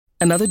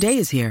Another day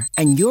is here,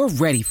 and you're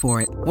ready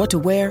for it. What to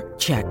wear?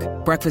 Check.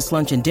 Breakfast,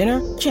 lunch, and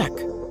dinner? Check.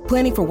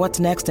 Planning for what's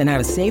next and how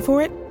to save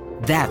for it?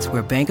 That's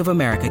where Bank of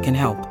America can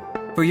help.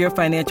 For your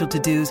financial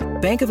to-dos,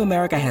 Bank of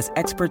America has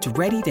experts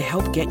ready to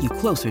help get you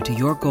closer to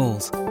your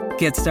goals.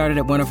 Get started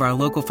at one of our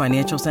local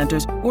financial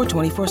centers or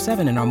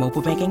 24/7 in our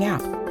mobile banking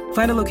app.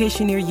 Find a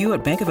location near you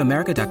at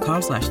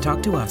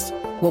bankofamerica.com/talktous.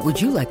 What would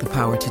you like the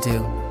power to do?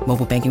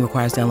 Mobile banking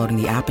requires downloading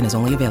the app and is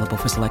only available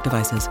for select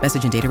devices.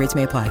 Message and data rates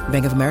may apply.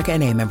 Bank of America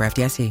N.A., member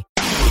FDIC.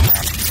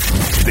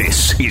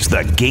 This is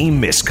the Game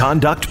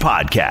Misconduct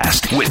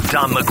Podcast with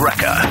Don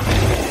LaGreca.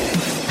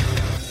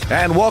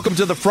 And welcome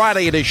to the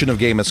Friday edition of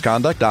Game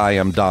Misconduct. I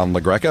am Don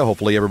LaGreca.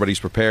 Hopefully everybody's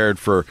prepared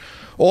for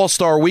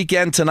All-Star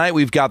Weekend. Tonight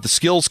we've got the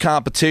skills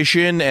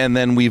competition, and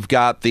then we've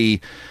got the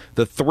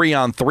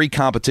 3-on-3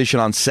 competition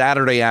on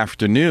Saturday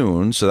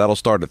afternoon. So that'll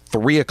start at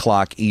 3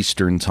 o'clock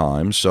Eastern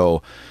time.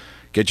 So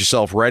get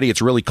yourself ready.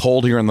 It's really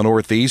cold here in the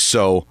Northeast,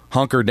 so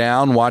hunker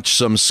down, watch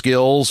some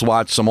skills,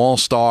 watch some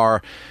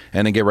All-Star,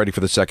 and then get ready for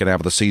the second half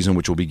of the season,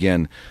 which will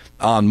begin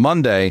on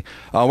Monday.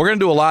 We're going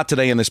to do a lot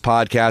today in this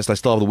podcast. I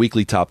still have the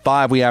weekly top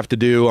 5 we have to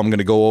do. I'm going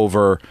to go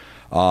over,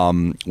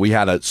 we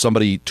had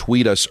somebody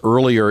tweet us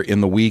earlier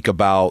in the week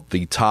about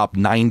the top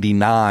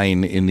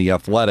 99 in the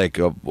Athletic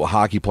of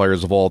hockey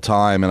players of all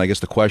time, and I guess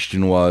the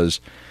question was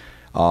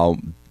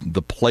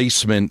the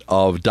placement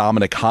of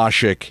Dominik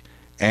Hasek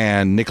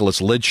and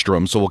Nicholas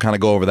Lidstrom, so we'll kind of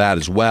go over that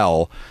as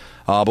well.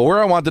 But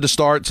where I wanted to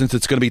start, since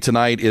it's going to be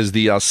tonight, is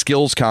the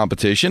skills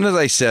competition. As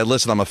I said,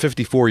 listen, I'm a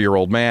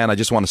 54-year-old man. I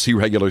just want to see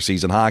regular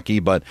season hockey,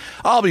 but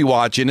I'll be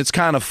watching. It's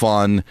kind of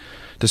fun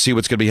to see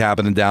what's going to be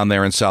happening down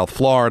there in South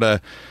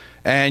Florida.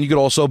 And you could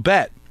also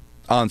bet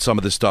on some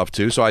of this stuff,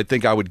 too. So I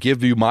think I would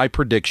give you my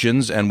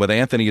predictions, and what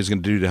Anthony is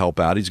going to do to help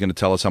out, he's going to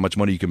tell us how much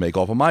money you can make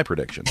off of my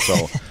predictions.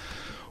 So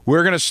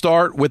we're going to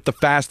start with the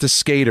fastest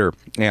skater,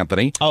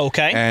 Anthony. Oh,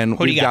 okay. And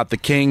we've got the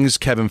Kings'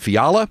 Kevin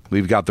Fiala.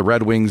 We've got the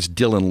Red Wings'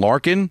 Dylan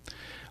Larkin.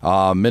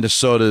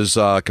 Minnesota's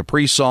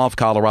Kaprizov.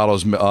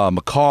 Colorado's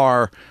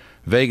Makar.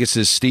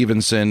 Vegas'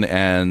 Stevenson.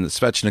 And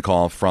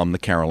Svechnikov from the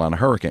Carolina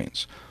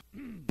Hurricanes.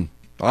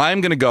 I'm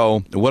going to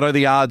go, what are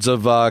the odds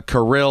of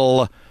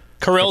Kirill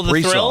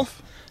the Thrill?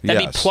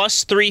 That'd Yes. be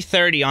plus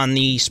 330 on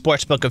the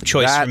sportsbook of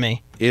choice for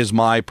me. That is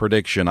my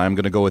prediction. I'm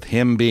going to go with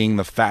him being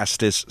the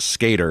fastest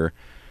skater.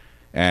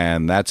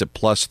 And that's at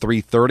plus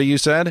 330, you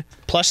said?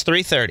 Plus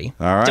 330.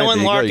 All right.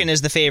 Dylan Larkin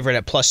is the favorite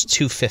at plus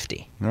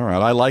 250. All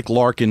right. I like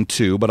Larkin,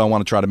 too, but I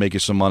want to try to make you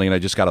some money, and I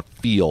just got a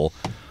feel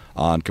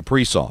on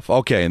Kaprizov.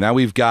 Okay, now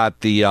we've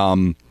got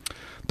the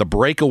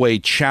breakaway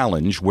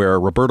challenge, where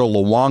Roberto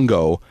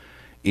Luongo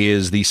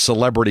is the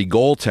celebrity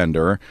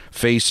goaltender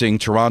facing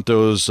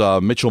Toronto's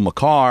Mitchell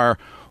Makar,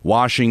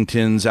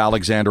 Washington's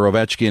Alexander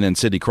Ovechkin, and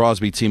Sidney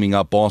Crosby teaming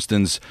up,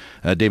 Boston's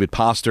David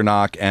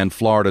Pastrnak, and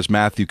Florida's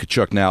Matthew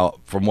Tkachuk. Now,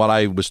 from what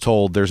I was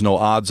told, there's no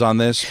odds on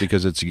this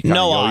because it's kind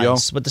no of yo-yo.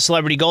 odds with the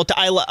celebrity goal.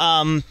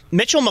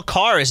 Mitchell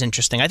Makar is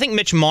interesting. I think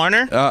Mitch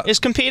Marner is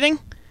competing.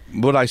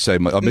 What did I say?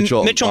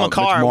 Mitchell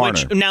Makar. Marner.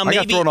 Which, now I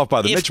got thrown off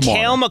by the if Mitch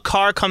Marner. Cale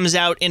Makar comes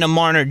out in a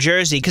Marner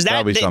jersey, because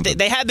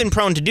they have been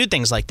prone to do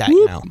things like that. Whoop.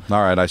 You know.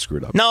 All right, I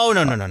screwed up. No.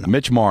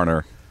 Mitch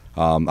Marner.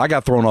 I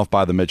got thrown off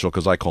by the Mitchell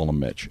because I call him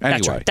Mitch.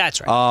 Anyway,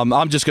 That's right.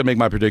 I'm just going to make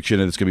my prediction,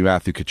 and it's going to be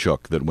Matthew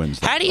Tkachuk that wins.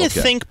 How do you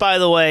think, by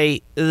the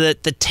way,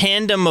 that the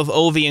tandem of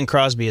Ovi and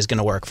Crosby is going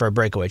to work for a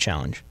breakaway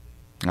challenge?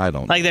 I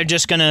don't know. Like they're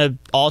just going to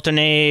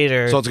alternate,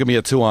 or so it's going to be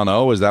a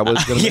 2-on-0? Is that what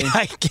it's going to be?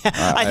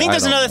 I think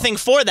there's another thing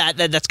for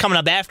that's coming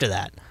up after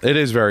that. It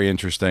is very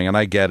interesting, and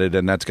I get it,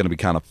 and that's going to be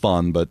kind of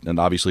fun. And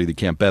obviously they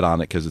can't bet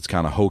on it because it's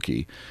kind of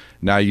hokey.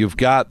 Now you've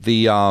got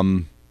the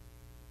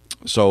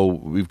so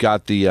we've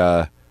got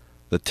the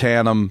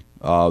tandem.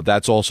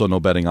 That's also no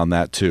betting on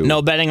that, too.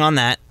 No betting on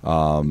that.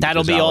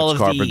 That'll be Alex all of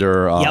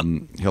Carpenter,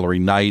 the... Hillary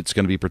Knight's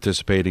going to be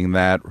participating in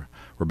that.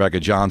 Rebecca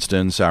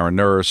Johnston, Sarah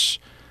Nurse.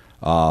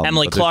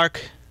 Emily Clark.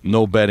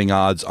 No betting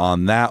odds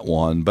on that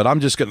one. But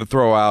I'm just going to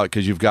throw out,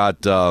 because you've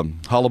got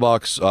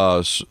Hellebuyck,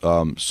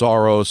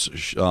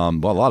 Saros, a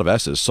lot of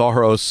S's.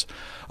 Saros,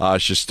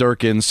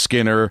 Shesterkin,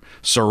 Skinner,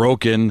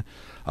 Sorokin,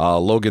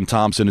 Logan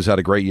Thompson, who's had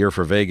a great year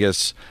for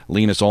Vegas,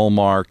 Linus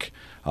Ullmark,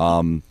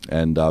 and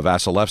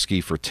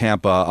Vasilevsky for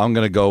Tampa. I'm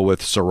going to go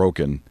with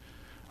Sorokin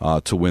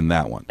to win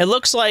that one. It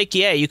looks like,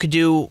 you could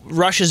do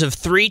rushes of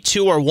 3,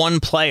 2, or 1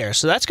 player.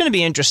 So that's going to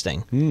be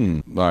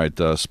interesting. All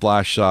right,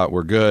 splash shot,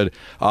 we're good.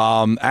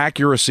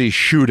 Accuracy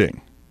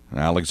shooting.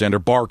 Alexander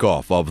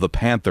Barkov of the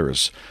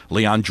Panthers,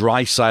 Leon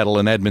Draisaitl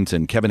in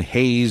Edmonton, Kevin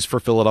Hayes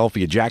for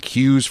Philadelphia, Jack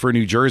Hughes for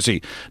New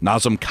Jersey,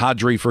 Nazem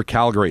Kadri for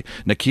Calgary,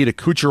 Nikita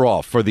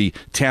Kucherov for the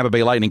Tampa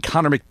Bay Lightning,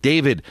 Connor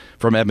McDavid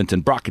from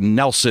Edmonton, Brock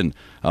Nelson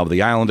of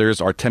the Islanders,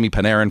 Artemi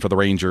Panarin for the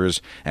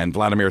Rangers, and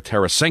Vladimir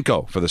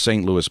Tarasenko for the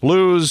St. Louis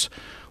Blues.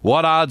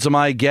 What odds am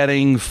I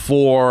getting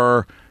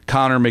for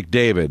Connor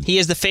McDavid? He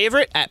is the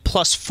favorite at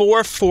plus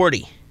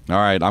 440. All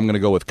right, I'm going to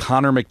go with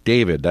Connor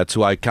McDavid. That's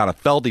who I kind of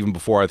felt even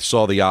before I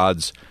saw the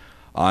odds.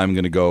 I'm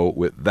going to go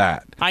with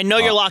that. I know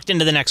you're locked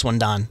into the next one,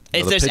 Don.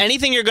 If there's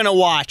anything you're going to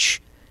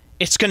watch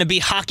It's going to be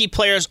hockey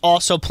players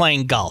also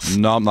playing golf.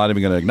 No, I'm not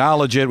even going to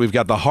acknowledge it. We've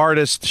got the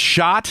hardest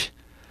shot.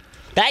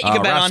 That you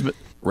can bet on.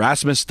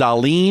 Rasmus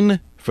Dahlin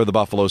for the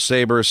Buffalo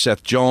Sabres.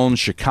 Seth Jones,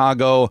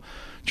 Chicago.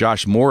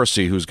 Josh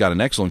Morrissey, who's got an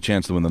excellent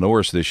chance to win the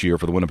Norris this year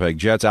for the Winnipeg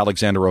Jets.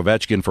 Alexander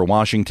Ovechkin for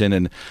Washington.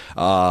 And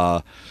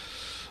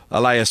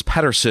Elias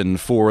Pettersson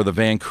for the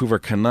Vancouver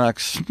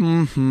Canucks.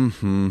 Who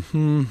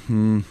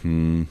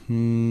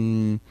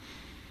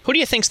do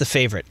you think's the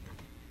favorite?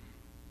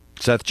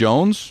 Seth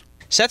Jones?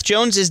 Seth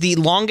Jones is the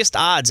longest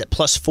odds at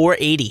plus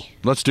 480.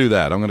 Let's do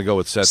that. I'm going to go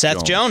with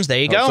Seth Jones. There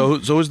you go.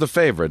 So who's the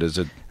favorite? Is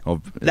it?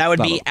 That would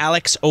be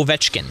Alex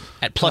Ovechkin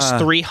at plus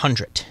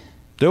 300.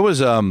 There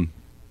was I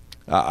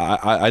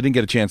didn't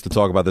get a chance to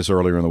talk about this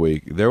earlier in the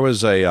week. There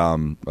was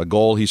a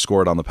goal he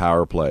scored on the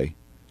power play.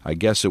 I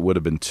guess it would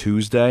have been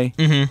Tuesday.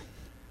 Mm-hmm.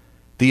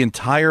 The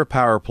entire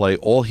power play,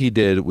 all he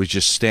did was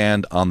just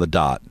stand on the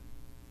dot.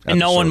 And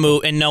no one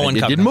moved, and no one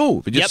covered. He didn't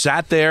move. He just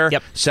sat there,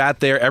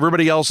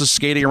 Everybody else is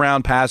skating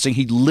around, passing.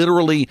 He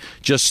literally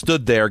just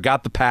stood there,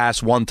 got the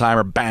pass,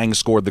 one-timer, bang,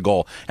 scored the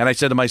goal. And I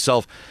said to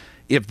myself,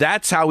 if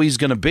that's how he's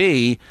going to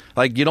be,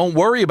 like, you don't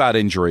worry about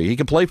injury. He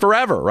can play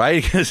forever,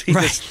 right? Because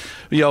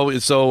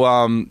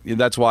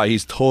that's why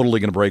he's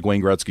totally going to break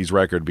Wayne Gretzky's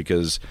record,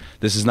 because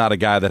this is not a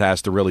guy that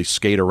has to really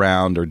skate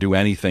around or do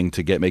anything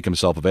to make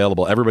himself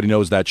available. Everybody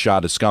knows that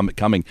shot is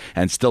coming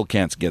and still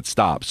can't get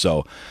stopped.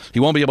 So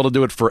he won't be able to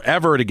do it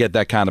forever to get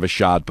that kind of a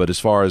shot. But as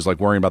far as like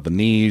worrying about the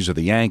knees or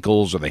the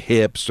ankles or the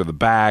hips or the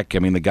back, I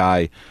mean, the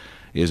guy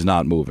is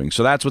not moving.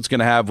 So that's what's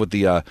going to have with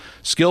the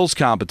skills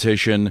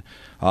competition.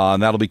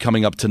 And that'll be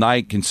coming up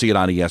tonight. You can see it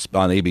on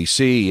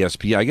ABC,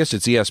 ESPN. I guess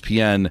it's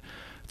ESPN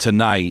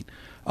tonight.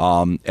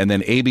 And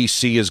then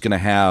ABC is going to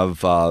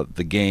have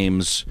the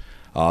games.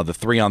 The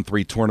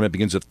 3-on-3 tournament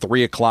begins at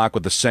 3 o'clock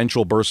with the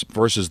Central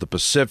versus the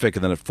Pacific.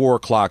 And then at 4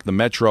 o'clock, the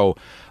Metro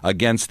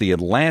against the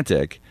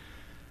Atlantic.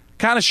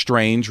 Kind of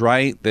strange,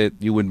 right, that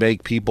you would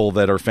make people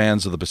that are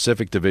fans of the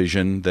Pacific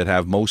Division that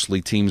have mostly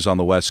teams on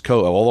the West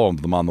Coast, all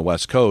of them on the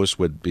West Coast,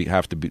 would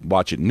have to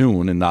watch at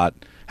noon and not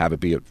have it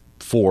be at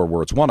 4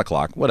 where it's 1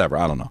 o'clock, whatever,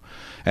 I don't know.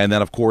 And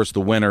then, of course,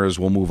 the winners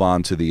will move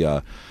on to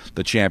the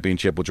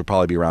championship, which will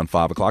probably be around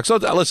 5 o'clock. So,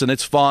 listen,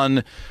 it's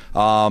fun.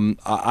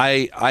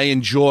 I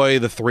enjoy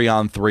the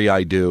 3-on-3,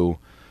 I do.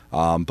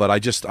 But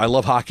I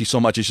love hockey so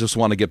much. I just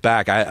want to get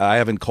back. I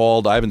haven't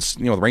called.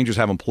 The Rangers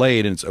haven't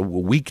played, and it's a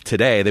week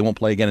today. They won't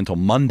play again until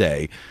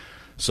Monday.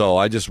 So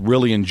I just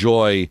really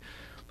enjoy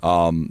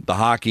the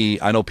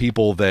hockey. I know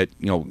people that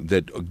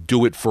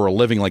do it for a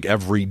living, like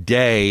every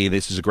day.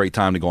 This is a great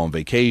time to go on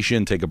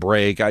vacation, take a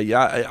break.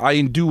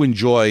 I do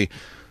enjoy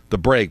the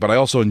break, but I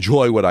also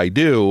enjoy what I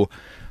do.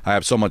 I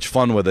have so much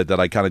fun with it that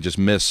I kind of just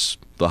miss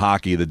the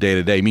hockey, the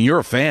day-to-day. I mean, you're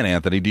a fan,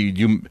 Anthony. Do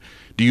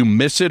you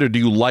miss it, or do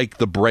you like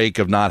the break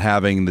of not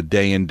having the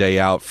day in, day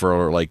out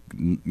for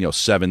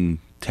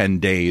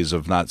 7-10 days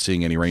of not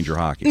seeing any Ranger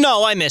hockey?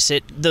 No, I miss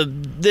it.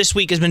 This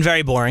week has been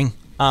very boring.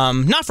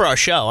 Not for our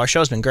show. Our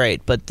show's been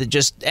great, but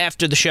just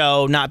after the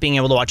show, not being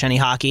able to watch any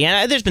hockey.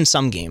 And there's been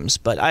some games,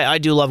 but I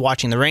do love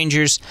watching the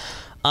Rangers.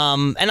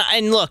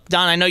 And look,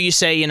 Don, I know you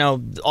say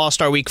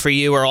All-Star Week for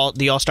you or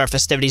the All-Star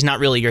festivities not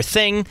really your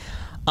thing.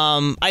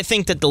 I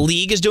think that the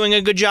league is doing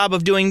a good job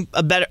of doing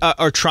a better,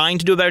 or trying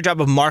to do a better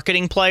job of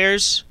marketing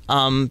players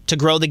to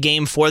grow the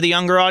game for the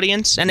younger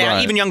audience, and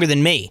even younger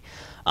than me.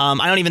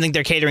 I don't even think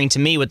they're catering to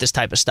me with this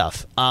type of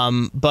stuff.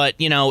 But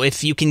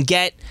if you can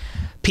get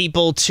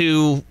people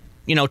to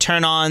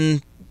turn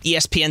on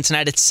ESPN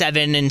tonight at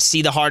 7 and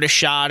see the hardest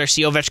shot, or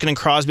see Ovechkin and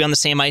Crosby on the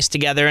same ice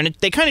together, and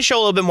they kind of show a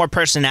little bit more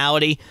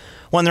personality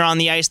when they're on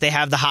the ice. They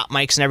have the hot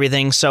mics and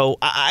everything, so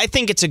I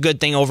think it's a good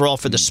thing overall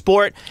for the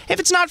sport. If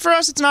it's not for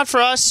us, it's not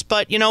for us,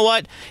 but you know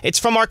what? It's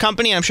from our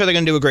company, and I'm sure they're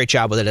going to do a great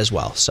job with it as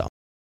well. So.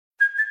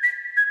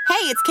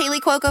 Hey, it's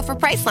Kaylee Cuoco for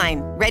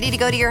Priceline. Ready to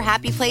go to your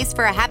happy place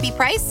for a happy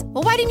price?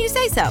 Well, why didn't you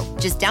say so?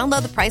 Just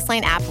download the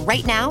Priceline app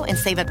right now and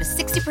save up to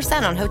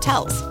 60% on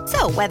hotels.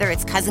 So whether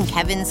it's Cousin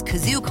Kevin's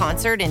Kazoo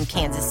Concert in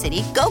Kansas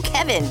City, go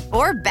Kevin,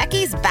 or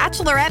Becky's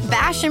Bachelorette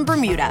Bash in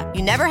Bermuda,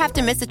 you never have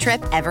to miss a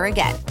trip ever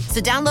again.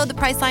 So download the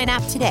Priceline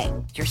app today.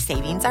 Your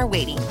savings are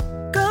waiting.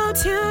 Go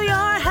to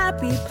your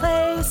happy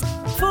place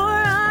for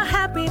a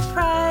happy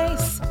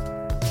price.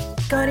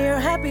 Go to your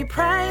happy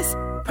price,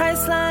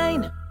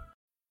 Priceline.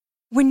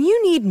 When you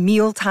need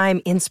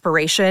mealtime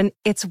inspiration,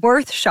 it's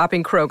worth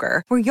shopping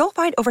Kroger, where you'll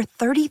find over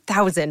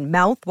 30,000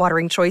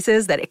 mouth-watering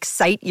choices that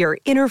excite your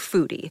inner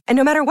foodie. And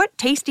no matter what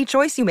tasty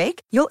choice you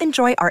make, you'll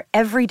enjoy our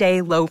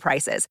everyday low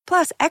prices,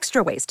 plus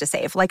extra ways to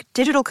save, like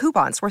digital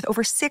coupons worth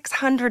over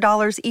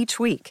 $600 each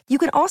week. You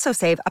can also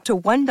save up to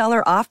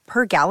 $1 off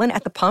per gallon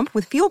at the pump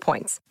with fuel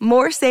points.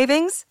 More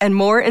savings and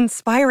more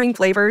inspiring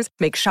flavors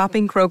make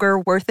shopping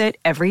Kroger worth it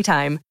every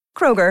time.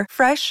 Kroger,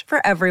 fresh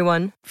for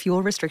everyone.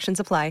 Fuel restrictions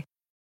apply.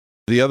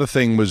 The other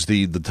thing was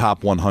the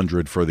top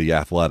 100 for the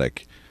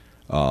Athletic,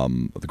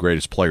 the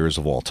greatest players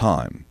of all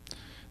time.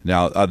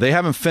 Now, they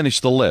haven't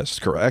finished the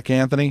list, correct,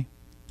 Anthony?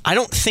 I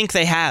don't think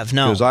they have,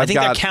 no. I think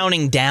they're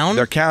counting down.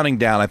 They're counting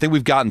down. I think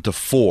we've gotten to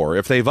 4.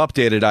 If they've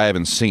updated, I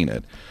haven't seen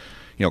it.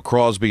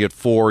 Crosby at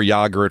 4,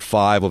 Yager at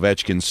 5,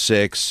 Ovechkin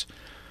 6.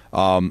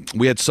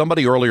 We had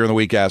somebody earlier in the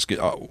week ask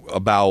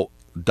about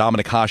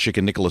Dominik Hasek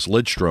and Nicholas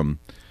Lidstrom,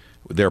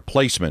 their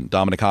placement.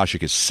 Dominik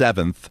Hasek is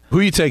 7th. Who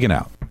are you taking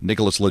out?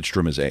 Nicholas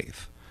Lidstrom is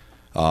 8th.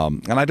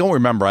 And I don't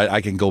remember.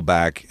 I can go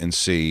back and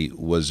see.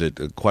 Was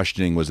it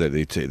questioning? Was that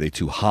they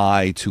too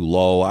high, too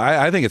low?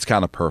 I think it's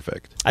kind of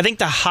perfect. I think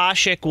the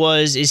Hasek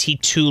was, is he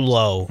too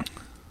low?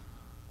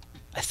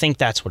 I think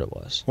that's what it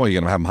was. Well, you're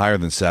going to have him higher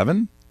than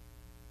 7?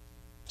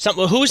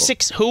 Who was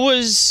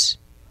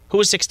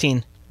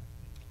 16?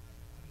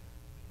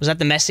 Was that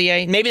the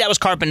Messier? Maybe that was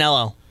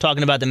Carpinello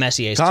talking about the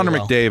Messier. Connor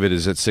McDavid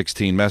is at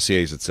 16.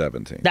 Messier's at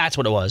 17. That's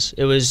what it was.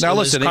 It was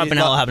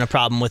Carpinello having a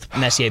problem with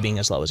Messier being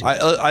as low as he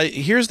was.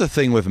 Here's the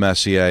thing with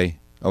Messier,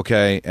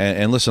 okay?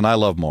 And listen, I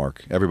love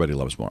Mark. Everybody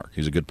loves Mark.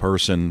 He's a good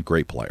person,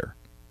 great player.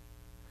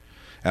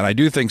 And I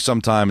do think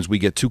sometimes we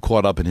get too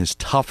caught up in his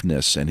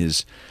toughness and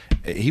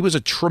he was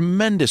a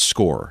tremendous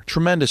scorer,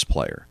 tremendous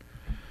player.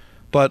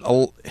 But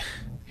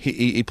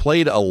he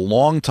played a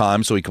long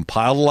time, so he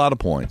compiled a lot of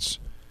points.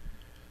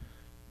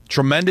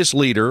 Tremendous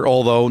leader,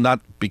 although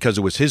not because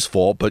it was his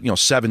fault, but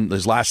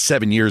his last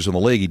 7 years in the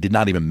league, he did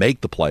not even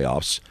make the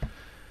playoffs.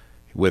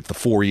 With the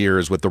 4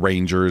 years with the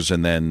Rangers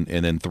and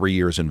then 3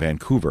 years in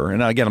Vancouver.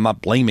 And again, I'm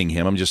not blaming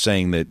him. I'm just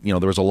saying that there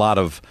was a lot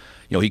of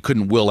he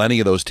couldn't will any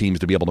of those teams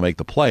to be able to make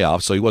the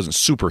playoffs, so he wasn't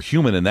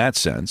superhuman in that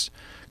sense.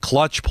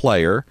 Clutch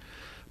player.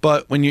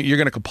 But when you're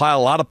going to compile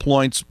a lot of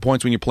points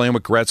when you're playing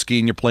with Gretzky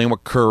and you're playing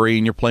with Curry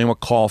and you're playing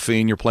with Coffey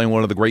and you're playing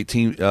one of the great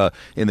teams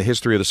in the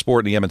history of the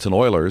sport, the Edmonton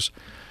Oilers.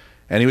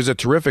 And he was a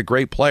terrific,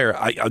 great player.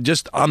 I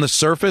just on the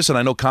surface, and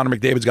I know Connor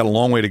McDavid's got a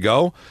long way to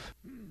go.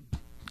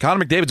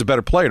 Connor McDavid's a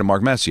better player than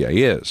Mark Messier.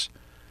 He is.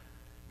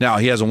 Now,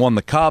 he hasn't won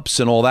the Cups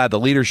and all that, the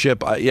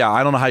leadership. I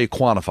don't know how you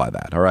quantify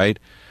that, all right?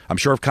 I'm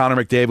sure if Connor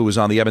McDavid was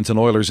on the Edmonton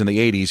Oilers in the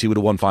 80s, he would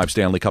have won 5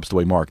 Stanley Cups the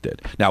way Mark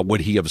did. Now,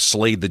 would he have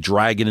slayed the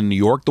Dragon in New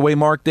York the way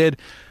Mark did?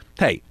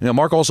 Hey,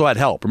 Mark also had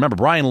help. Remember,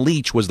 Brian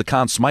Leetch was the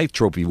Conn Smythe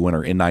Trophy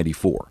winner in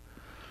 94.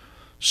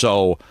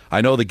 So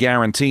I know the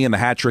guarantee and the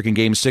hat trick in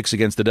Game 6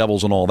 against the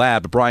Devils and all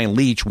that, but Brian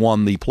Leetch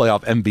won the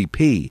playoff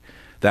MVP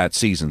that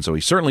season, so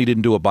he certainly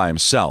didn't do it by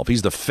himself.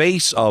 He's the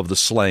face of the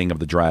slaying of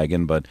the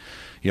Dragon, but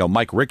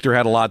Mike Richter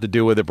had a lot to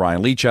do with it.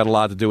 Brian Leetch had a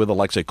lot to do with it.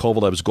 Alexei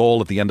Kovalev's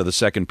goal at the end of the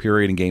second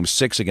period in Game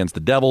 6 against the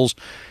Devils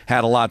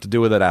had a lot to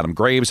do with it. Adam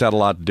Graves had a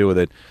lot to do with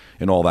it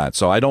and all that.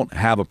 So I don't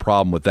have a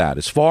problem with that.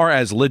 As far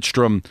as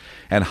Lidstrom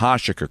and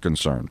Hasek are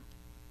concerned,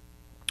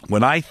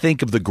 when I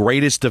think of the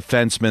greatest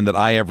defenseman that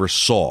I ever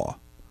saw,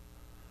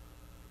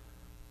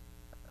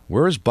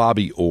 where is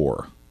Bobby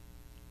Orr?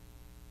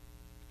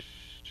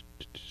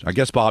 I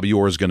guess Bobby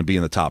Orr is going to be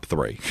in the top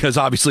 3 because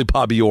obviously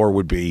Bobby Orr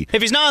would be.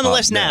 If he's not on the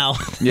list now.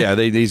 Yeah,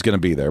 he's going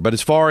to be there. But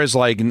as far as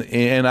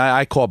and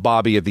I caught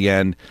Bobby at the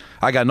end,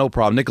 I got no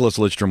problem. Nicholas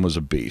Lidstrom was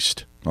a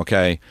beast,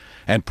 okay?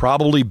 And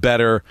probably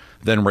better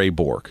than Ray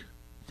Bourque,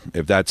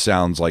 if that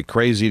sounds like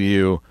crazy to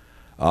you.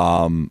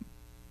 Lidstrom's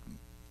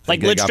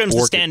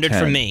the standard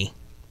for me.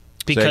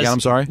 Because I'm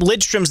sorry?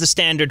 Lidstrom's the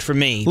standard for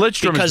me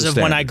because of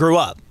when I grew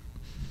up.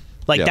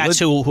 That's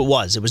who it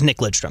was. It was Nick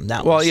Lidstrom.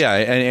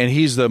 And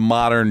he's the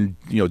modern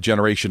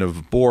generation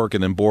of Bourque,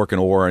 and then Bourque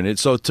and Orr, and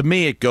so to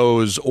me it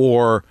goes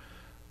Orr,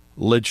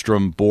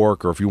 Lidstrom,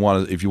 Bourque, or if you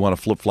want to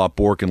flip flop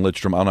Bourque and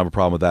Lidstrom, I don't have a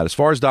problem with that. As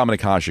far as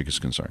Dominik Hasek is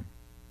concerned,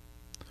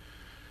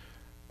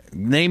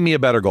 name me a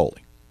better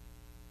goalie.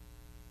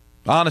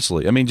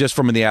 Honestly, I mean, just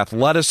from the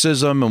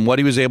athleticism and what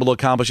he was able to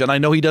accomplish, and I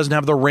know he doesn't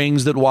have the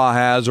rings that Waugh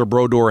has or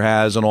Brodeur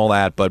has and all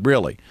that, but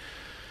really.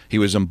 He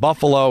was in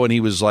Buffalo, and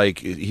he was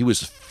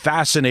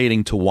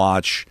fascinating to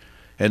watch,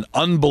 an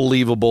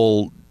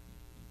unbelievable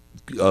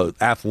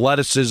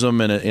athleticism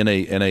in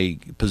a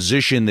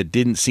position that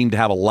didn't seem to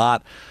have a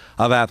lot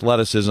of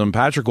athleticism.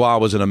 Patrick Waugh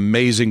was an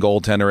amazing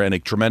goaltender and a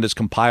tremendous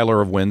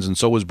compiler of wins, and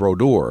so was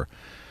Brodeur.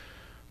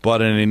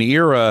 But in an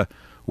era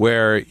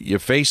where you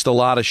faced a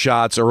lot of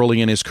shots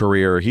early in his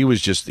career, he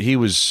was.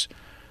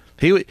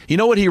 You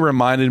know what he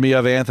reminded me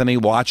of, Anthony,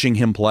 watching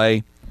him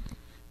play?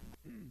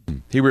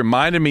 He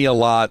reminded me a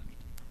lot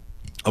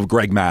of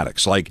Greg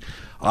Maddux.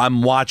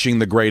 I'm watching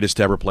the greatest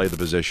to ever play the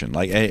position.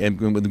 And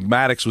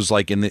Maddux was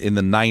in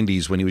the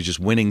 90s when he was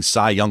just winning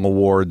Cy Young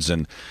awards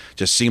and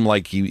just seemed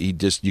like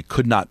you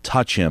could not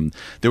touch him.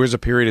 There was a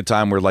period of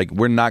time where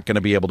we're not going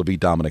to be able to beat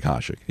Dominik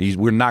Hasek.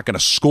 We're not going to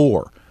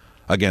score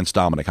against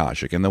Dominik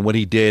Hasek. And then what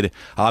he did,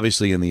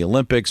 obviously in the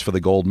Olympics for the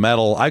gold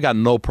medal, I got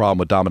no problem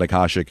with Dominik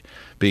Hasek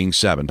being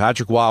 7.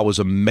 Patrick Waugh was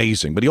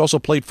amazing, but he also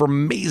played for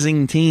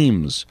amazing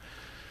teams.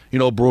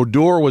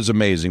 Brodeur was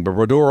amazing, but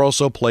Brodeur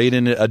also played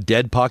in a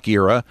dead puck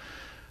era,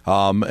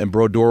 and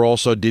Brodeur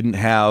also didn't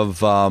have,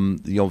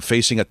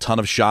 facing a ton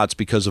of shots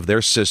because of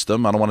their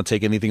system. I don't want to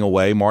take anything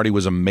away. Marty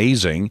was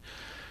amazing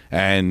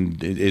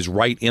and is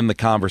right in the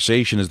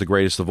conversation as the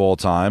greatest of all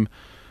time.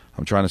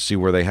 I'm trying to see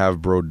where they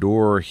have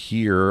Brodeur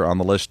here on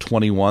the list,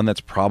 21. That's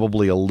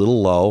probably a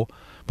little low,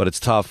 but it's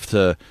tough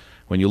to,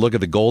 when you look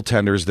at the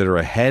goaltenders that are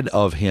ahead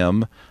of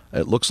him,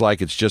 it looks like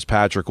it's just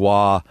Patrick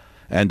Waugh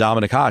and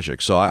Dominik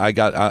Hasek. So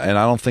and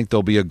I don't think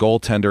there'll be a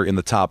goaltender in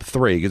the top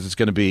 3 because it's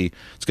going to be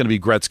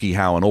Gretzky,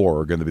 Howe, and Orr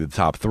are going to be the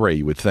top 3.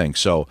 You would think.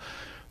 So,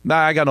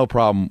 I got no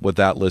problem with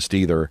that list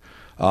either.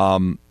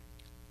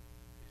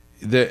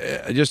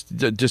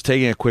 Just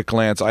taking a quick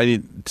glance, I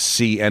didn't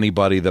see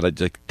anybody that I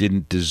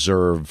didn't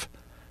deserve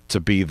to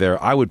be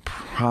there. I would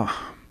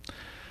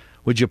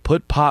you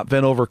put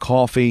Potvin over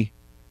Coffey?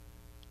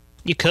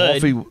 You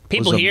could.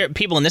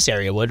 People in this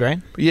area would, right?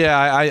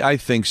 Yeah, I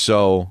think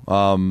so.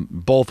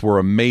 Both were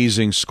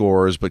amazing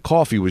scorers, but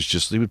Coffey was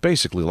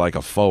basically like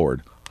a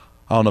forward.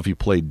 I don't know if he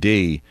played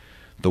D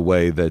the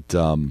way that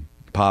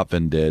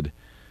Potvin did,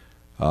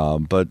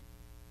 but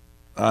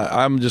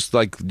I'm just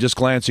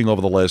glancing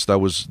over the list.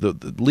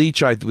 The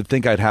Leach. I would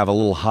think I'd have a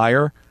little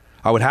higher.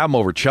 I would have him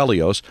over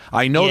Chelios.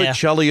 I know that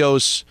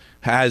Chelios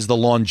has the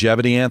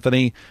longevity,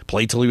 Anthony.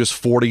 Played till he was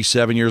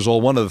 47 years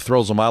old. One of the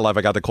thrills of my life,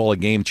 I got to call a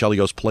game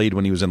Chelios played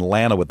when he was in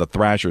Atlanta with the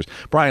Thrashers.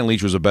 Brian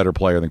Leach was a better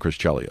player than Chris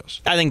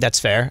Chelios. I think that's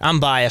fair. I'm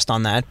biased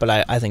on that, but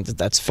I think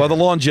that's fair. For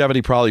the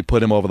longevity, probably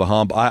put him over the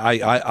hump.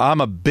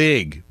 I'm a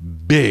big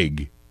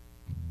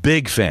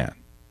fan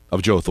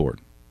of Joe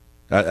Thornton.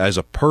 As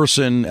a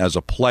person, as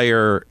a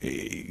player,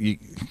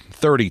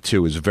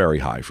 32 is very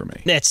high for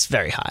me. It's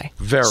very high.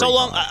 Very so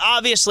long, high.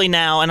 Obviously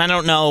now, and I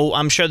don't know,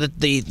 I'm sure that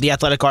the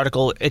Athletic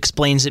article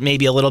explains it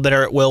maybe a little bit,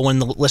 or it will when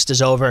the list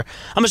is over.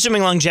 I'm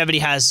assuming longevity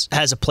has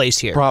a place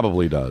here.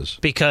 Probably does.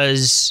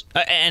 Because,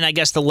 and I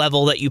guess the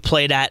level that you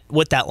played at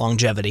with that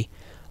longevity.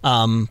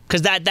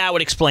 Because that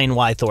would explain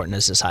why Thornton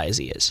is as high as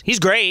he is. He's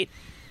great,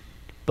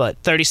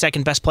 but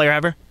 32nd best player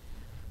ever?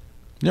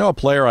 A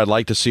player I'd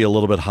like to see a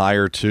little bit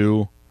higher,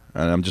 too,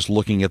 and I'm just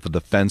looking at the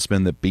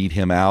defenseman that beat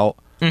him out,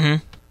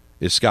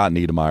 is Scott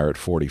Niedermayer at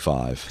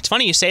 45. It's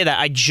funny you say that.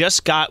 I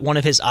just got one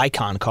of his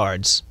icon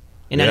cards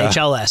in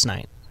NHL last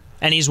night.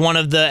 And he's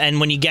and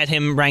when you get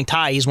him ranked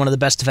high, he's one of the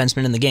best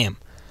defensemen in the game.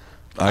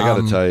 I got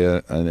to tell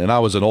you, and I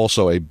was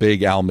also a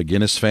big Al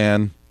McGinnis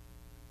fan.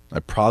 I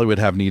probably would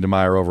have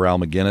Niedermayer over Al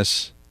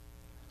McGinnis.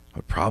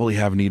 I'd probably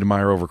have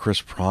Niedermayer over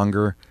Chris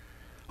Pronger.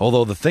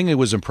 Although the thing that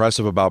was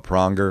impressive about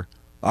Pronger,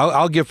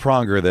 I'll give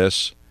Pronger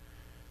this,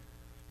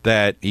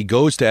 that he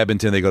goes to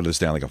Edmonton, they go to the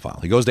Stanley Cup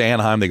Final. He goes to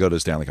Anaheim, they go to the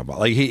Stanley Cup Final.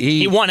 Like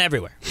he won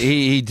everywhere.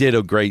 He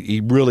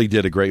really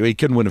did a great. He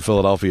couldn't win in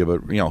Philadelphia,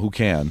 but who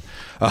can?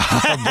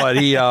 But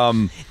he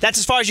that's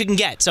as far as you can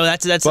get. So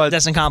that's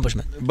an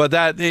accomplishment. But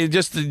that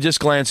just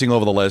glancing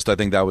over the list, I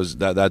think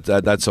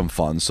that's some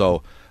fun.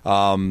 So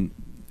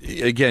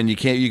again, you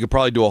could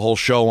probably do a whole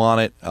show on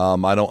it.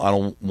 I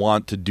don't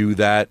want to do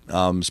that,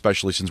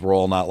 especially since we're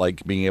all not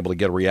like being able to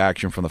get a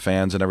reaction from the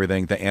fans and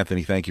everything.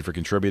 Anthony, thank you for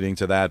contributing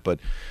to that. But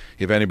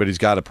if anybody's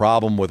got a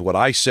problem with what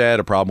I said,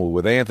 a problem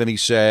with what Anthony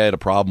said, a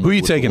problem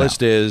with what the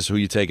list is, who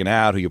you taking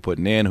out, who you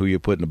putting in, who you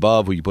putting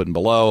above, who you putting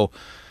below,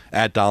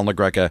 at Don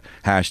LaGreca,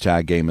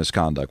 # Game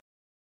Misconduct.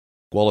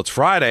 Well, it's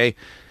Friday,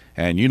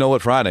 and you know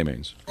what Friday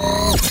means.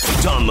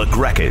 Don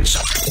LaGreca's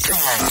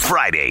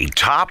Friday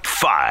Top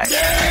 5.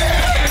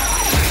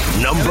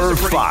 Number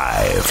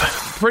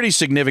 5. Pretty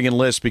significant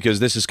list because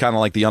this is kind of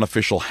like the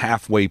unofficial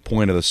halfway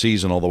point of the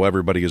season, although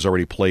everybody has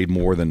already played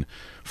more than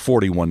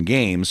 41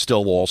 games.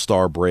 Still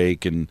All-Star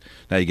break, and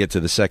now you get to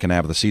the second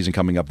half of the season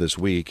coming up this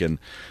week. And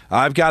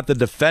I've got the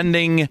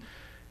defending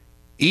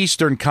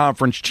Eastern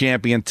Conference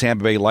champion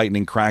Tampa Bay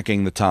Lightning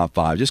cracking the top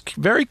 5. Just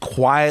very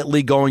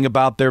quietly going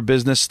about their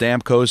business.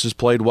 Stamkos has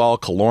played well.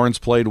 Killorn's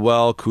played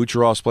well.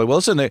 Kucherov's played well.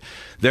 Listen,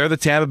 they're the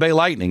Tampa Bay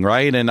Lightning,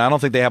 right? And I don't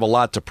think they have a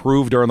lot to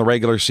prove during the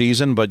regular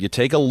season, but you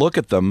take a look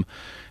at them.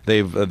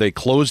 They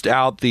closed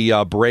out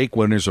the break,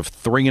 winners of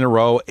 3 in a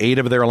row, 8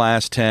 of their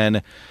last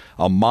 10.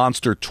 A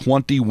monster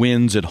 20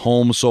 wins at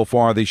home so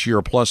far this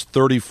year, plus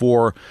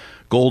 34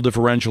 goal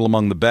differential,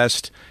 among the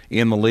best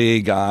in the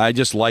league. I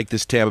just like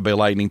this Tampa Bay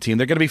Lightning team.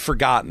 They're going to be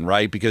forgotten,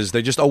 right, because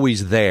they're just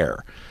always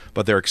there.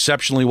 But they're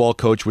exceptionally well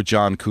coached with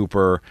John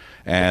Cooper,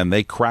 and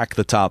they crack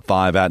the top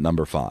 5 at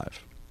number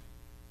 5.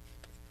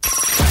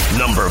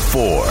 Number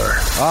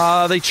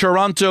 4. The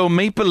Toronto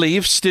Maple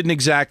Leafs didn't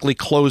exactly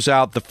close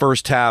out the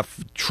first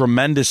half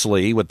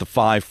tremendously with the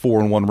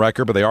 5-4-1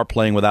 record, but they are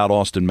playing without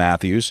Austin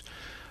Matthews.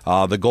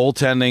 The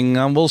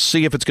goaltending, we'll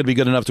see if it's going to be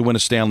good enough to win a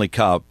Stanley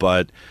Cup,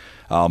 but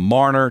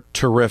Marner,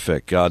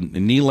 terrific.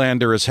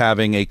 Nylander is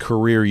having a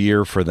career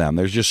year for them.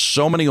 There's just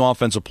so many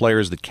offensive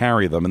players that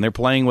carry them, and they're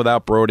playing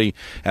without Brody,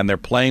 and they're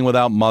playing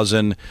without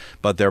Muzzin,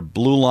 but their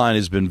blue line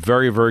has been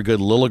very, very good.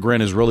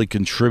 Liljegren has really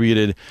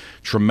contributed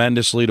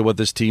tremendously to what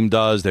this team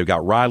does. They've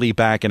got Riley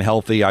back and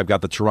healthy. I've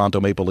got the Toronto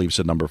Maple Leafs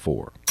at number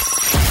 4.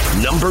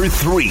 Number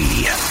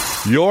 3.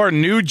 Your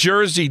New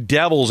Jersey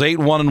Devils,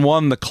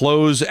 8-1-1 to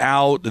close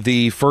out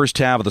the first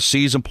half of the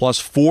season, plus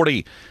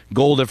 40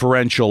 goal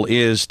differential,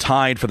 is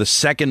tied for the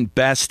second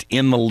best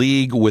in the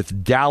league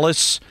with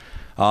Dallas.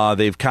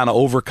 They've kind of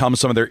overcome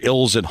some of their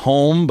ills at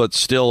home, but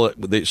still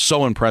they're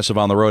so impressive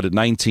on the road at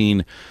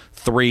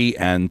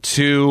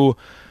 19-3-2.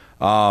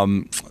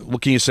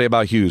 What can you say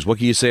about Hughes? What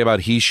can you say about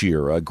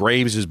Hischier?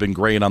 Graves has been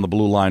great on the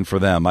blue line for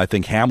them. I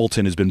think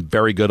Hamilton has been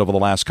very good over the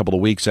last couple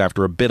of weeks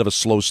after a bit of a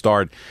slow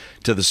start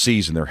to the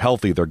season. They're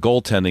healthy. Their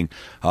goaltending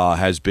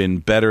has been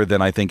better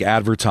than I think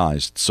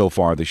advertised so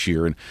far this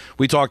year. And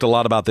we talked a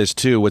lot about this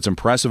too. What's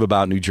impressive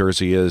about New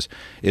Jersey is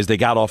they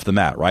got off the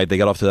mat, right? They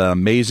got off to an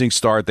amazing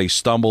start. They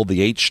stumbled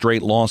the 8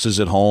 straight losses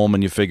at home,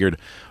 and you figured,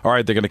 all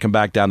right, they're going to come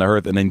back down to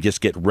earth and then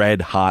just get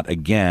red hot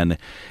again.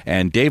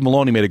 And Dave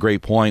Maloney made a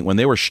great point. When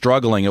they were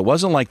struggling, it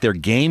wasn't like their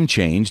game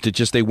changed. It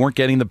just they weren't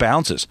getting the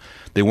bounces.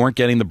 They weren't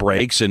getting the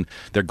breaks, and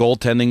their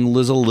goaltending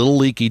was a little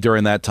leaky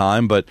during that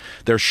time, but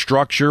their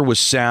structure was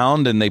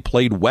sound, and they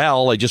played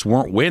well. They just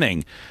weren't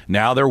winning.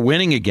 Now they're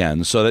winning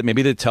again, so that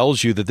maybe that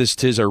tells you that this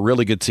is a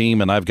really good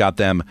team, and I've got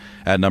them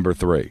at number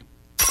 3.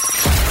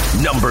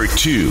 Number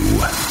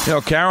 2.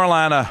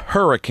 Carolina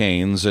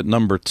Hurricanes at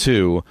number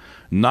 2.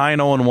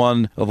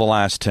 9-0-1 of the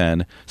last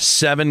 10.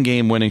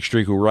 7-game winning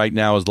streak, who right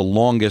now is the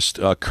longest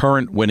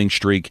current winning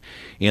streak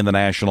in the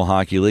National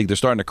Hockey League. They're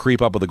starting to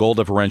creep up with a goal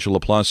differential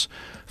of plus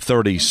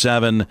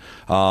 37.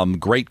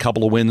 Great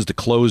couple of wins to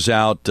close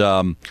out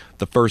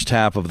the first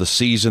half of the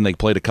season. They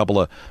played a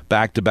couple of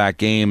back-to-back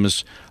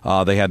games.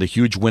 They had a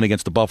huge win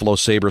against the Buffalo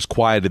Sabres,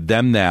 quieted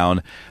them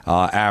down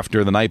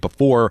after the night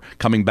before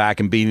coming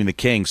back and beating the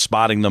Kings,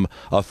 spotting them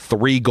a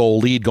 3-goal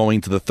lead going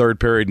to the third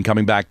period and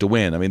coming back to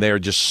win. I mean, they are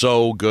just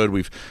so good.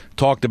 We've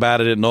talked about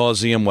it ad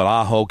nauseum, what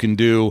Aho can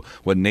do,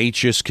 what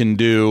Natchez can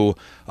do.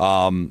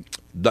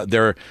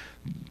 They're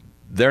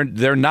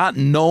not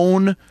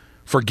known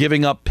for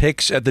giving up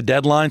picks at the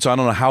deadline, so I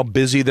don't know how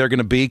busy they're going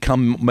to be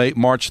come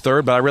March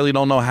 3rd, but I really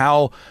don't know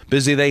how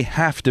busy they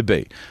have to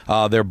be.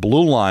 Their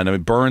blue line, I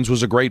mean, Burns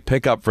was a great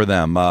pickup for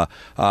them.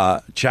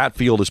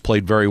 Chatfield has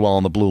played very well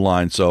on the blue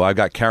line, so I've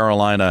got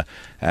Carolina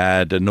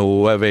at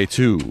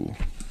 9-2.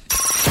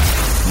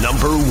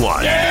 Number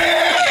 1.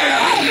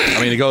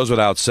 I mean, it goes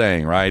without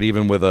saying, right?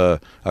 Even with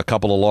a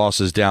couple of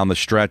losses down the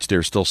stretch,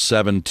 they're still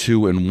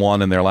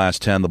 7-2-1 in their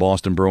last 10. The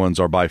Boston Bruins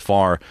are by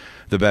far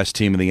the best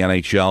team in the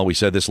NHL. We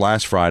said this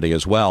last Friday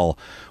as well.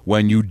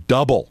 When you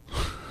double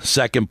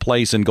second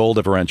place in goal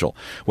differential,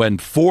 when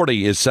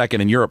 40 is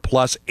second in Europe,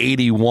 plus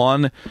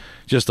 81,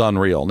 just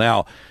unreal.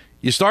 Now,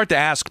 you start to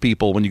ask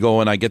people when you go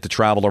and I get to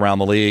travel around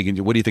the league, and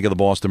what do you think of the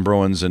Boston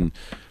Bruins? And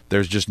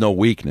there's just no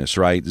weakness,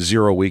 right?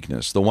 Zero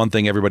weakness. The one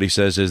thing everybody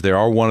says is they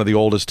are one of the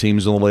oldest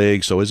teams in the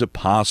league, so is it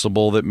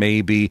possible that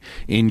maybe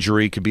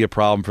injury could be a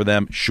problem for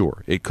them?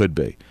 Sure, it could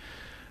be.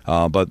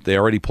 But they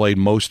already played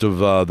most of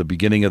the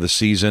beginning of the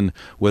season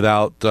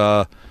without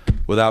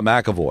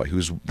McAvoy,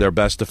 who's their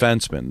best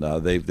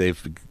defenseman.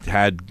 They've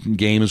had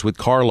games with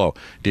Carlo,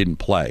 didn't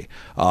play.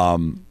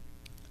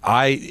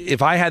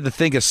 If I had to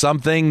think of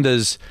something,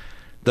 does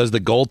the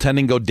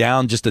goaltending go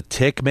down just a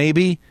tick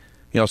maybe?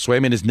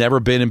 Swayman has never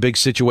been in big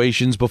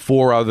situations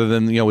before other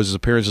than, his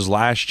appearances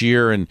last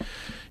year. And,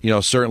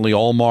 certainly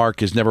Allmark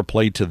has never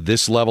played to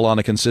this level on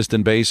a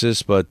consistent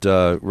basis, but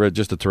we're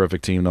just a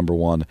terrific team, number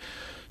 1.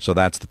 So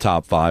that's the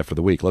top 5 for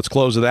the week. Let's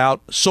close it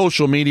out.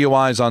 Social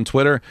media-wise on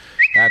Twitter,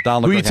 at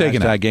Don Who are you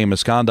taking # Game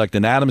Misconduct.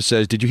 And Adam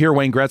says, did you hear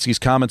Wayne Gretzky's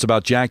comments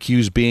about Jack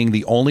Hughes being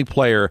the only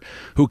player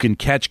who can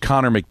catch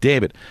Connor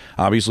McDavid?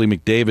 Obviously,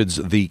 McDavid's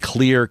the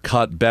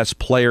clear-cut best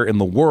player in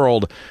the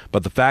world,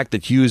 but the fact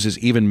that Hughes is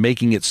even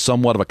making it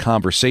somewhat of a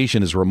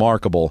conversation is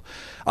remarkable.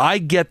 I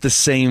get the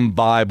same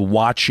vibe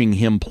watching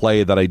him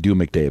play that I do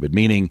McDavid,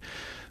 meaning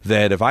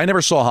that if I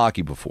never saw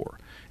hockey before,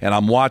 and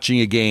I'm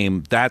watching a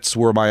game, that's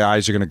where my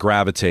eyes are going to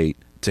gravitate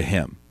to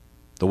him.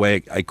 The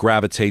way it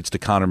gravitates to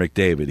Connor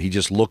McDavid. He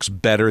just looks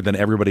better than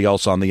everybody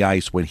else on the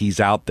ice when he's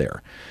out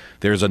there.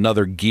 There's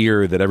another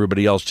gear that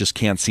everybody else just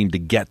can't seem to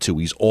get to.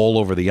 He's all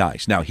over the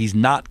ice. Now, he's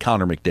not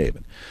Connor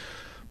McDavid,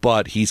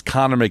 but he's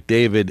Connor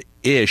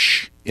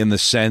McDavid-ish in the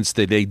sense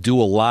that they do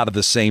a lot of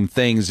the same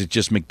things. It's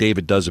just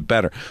McDavid does it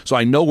better. So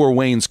I know where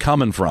Wayne's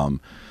coming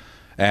from.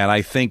 And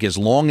I think as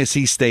long as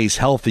he stays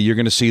healthy, you're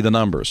going to see the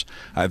numbers.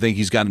 I think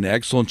he's got an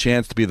excellent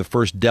chance to be the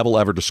first Devil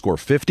ever to score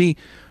 50,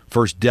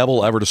 first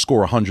Devil ever to score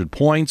 100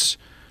 points.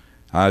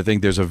 I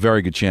think there's a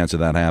very good chance of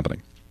that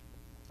happening.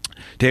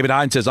 David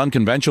Hines says,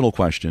 unconventional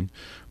question,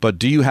 but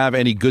do you have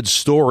any good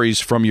stories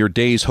from your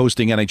days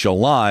hosting NHL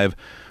Live,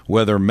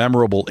 whether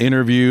memorable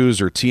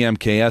interviews or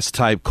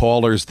TMKS-type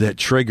callers that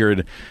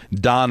triggered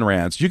Don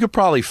rants? You could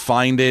probably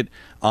find it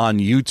on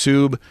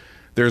YouTube.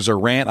 There's a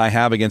rant I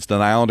have against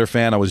an Islander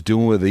fan I was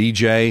doing with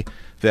EJ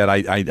that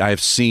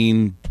I've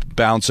seen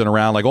bouncing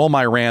around. Like, all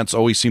my rants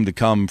always seem to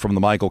come from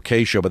the Michael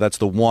Kay show, but that's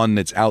the one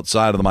that's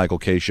outside of the Michael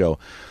Kay show.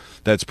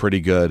 That's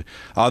pretty good.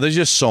 There's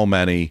just so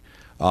many.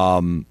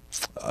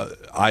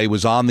 I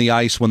was on the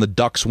ice when the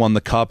Ducks won the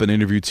Cup and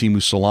interviewed Teemu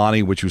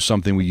Selanne, which was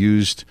something we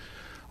used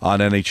on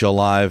NHL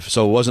Live.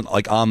 So it wasn't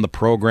like on the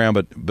program,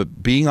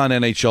 but being on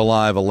NHL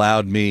Live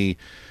allowed me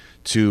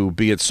to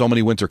be at so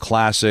many Winter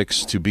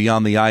Classics, to be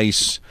on the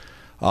ice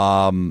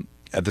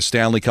at the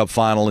Stanley Cup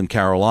final in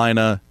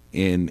Carolina,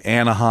 in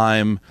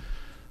Anaheim,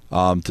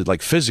 to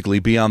like physically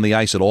be on the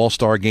ice at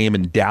All-Star Game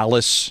in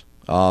Dallas,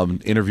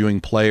 interviewing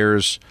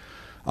players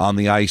on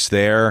the ice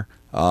there.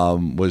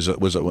 was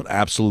an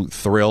absolute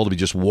thrill to be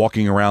just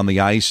walking around the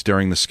ice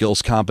during the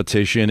skills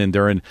competition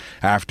and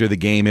after the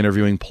game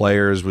interviewing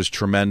players was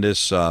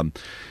tremendous.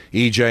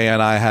 EJ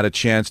and I had a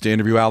chance to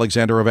interview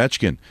Alexander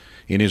Ovechkin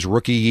in his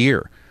rookie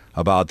year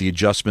about the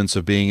adjustments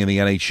of being in the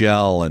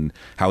NHL and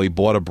how he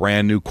bought a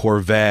brand new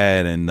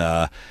Corvette and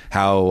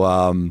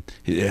how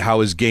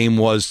his game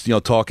was,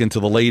 talking to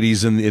the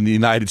ladies in the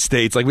United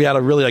States. Like, we had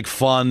a really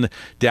fun,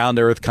 down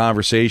to earth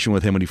conversation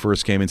with him when he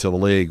first came into the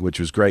league, which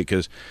was great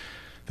because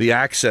the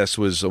access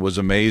was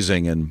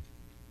amazing. And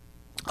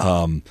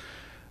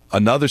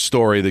another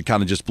story that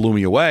kind of just blew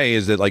me away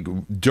is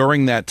that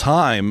during that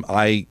time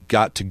I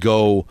got to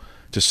go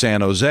to San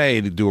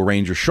Jose to do a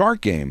Ranger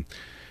Shark game,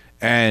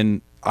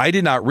 and I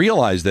did not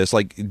realize this.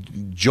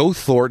 Joe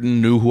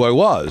Thornton knew who I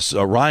was.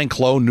 Ryan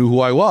Clough knew who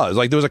I was.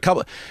 There was a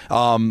couple.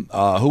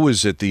 Who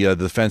was it? The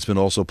defenseman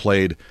also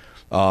played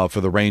for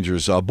the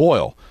Rangers.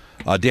 Boyle,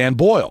 Dan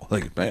Boyle.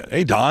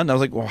 Hey Don. I was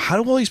like, well,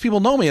 how do all these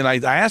people know me? And I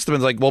asked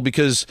them, and well,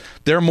 because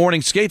their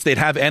morning skates, they'd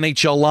have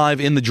NHL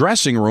Live in the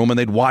dressing room, and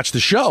they'd watch the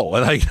show.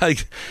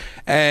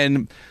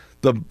 And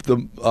the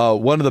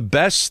one of the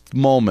best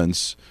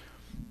moments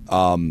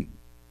that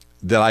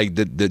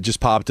just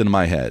popped into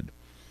my head.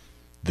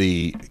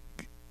 The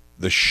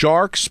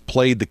Sharks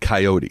played the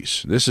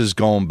Coyotes. This is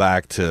going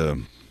back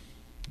to,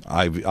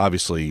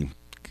 obviously,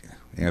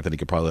 Anthony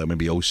could probably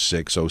maybe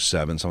 06,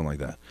 07, something like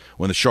that,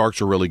 when the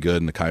Sharks were really good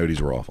and the Coyotes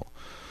were awful.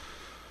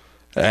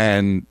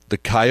 And the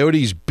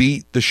Coyotes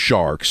beat the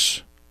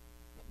Sharks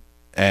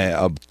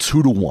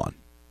 2-1.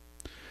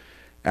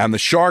 And the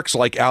Sharks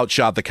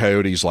outshot the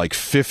Coyotes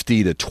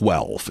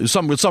 50-12. It was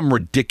something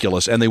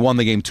ridiculous, and they won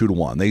the game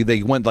 2-1.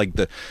 They went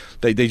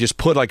they just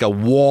put a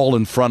wall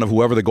in front of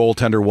whoever the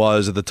goaltender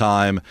was at the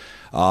time,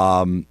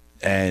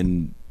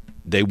 and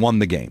they won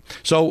the game.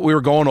 So we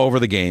were going over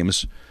the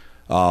games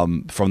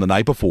from the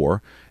night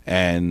before,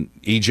 and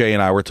EJ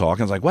and I were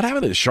talking. I was like, "What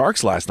happened to the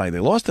Sharks last night? They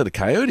lost to the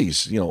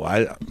Coyotes.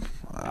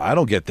 I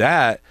don't get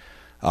that."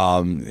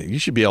 You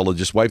should be able to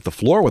just wipe the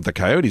floor with the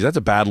Coyotes. That's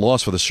a bad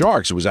loss for the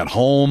Sharks. It was at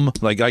home.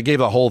 I gave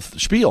a whole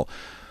spiel.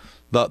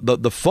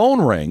 The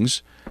phone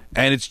rings,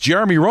 and it's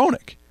Jeremy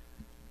Roenick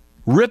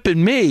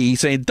ripping me,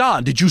 saying,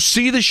 "Don, did you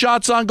see the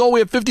shots on goal? We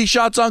have 50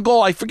 shots on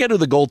goal." I forget who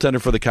the goaltender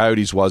for the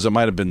Coyotes was. It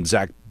might have been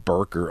Zach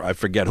Burke, or I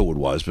forget who it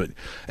was, but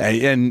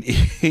and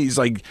he's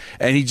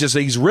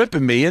he's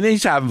ripping me, and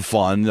he's having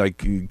fun,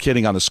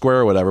 kidding on the square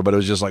or whatever. But it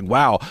was just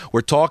wow,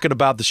 we're talking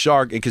about the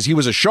Shark, because he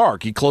was a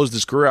Shark. He closed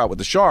his career out with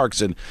the Sharks,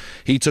 and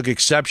he took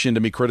exception to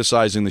me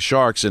criticizing the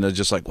Sharks, and it's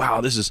just wow,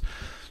 this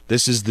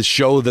is the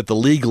show that the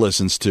league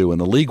listens to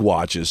and the league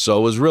watches. So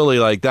it was really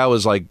that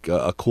was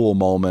a cool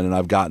moment, and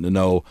I've gotten to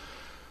know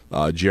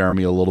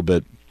Jeremy a little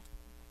bit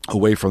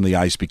away from the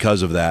ice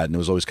because of that, and it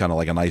was always kind of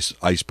a nice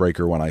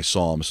icebreaker when I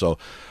saw him. So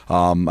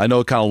I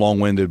know it's kind of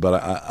long-winded, but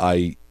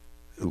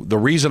the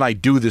reason I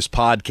do this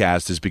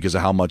podcast is because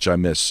of how much I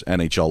miss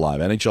NHL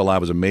Live. NHL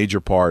Live was a major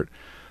part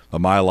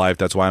of my life.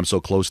 That's why I'm so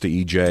close to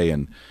EJ,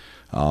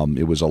 and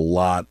it was a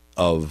lot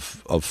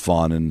of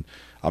fun. And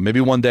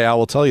maybe one day I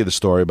will tell you the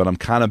story, but I'm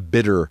kind of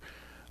bitter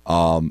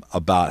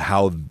about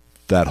how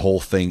that whole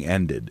thing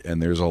ended.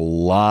 And there's a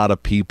lot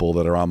of people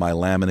that are on my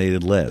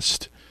laminated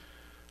list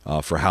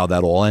for how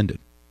that all ended.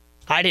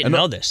 I didn't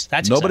know this.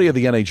 That's nobody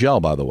exciting. at the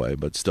NHL, by the way,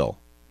 but still,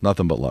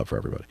 nothing but love for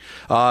everybody.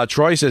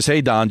 Troy says,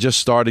 "Hey Don, just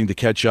starting to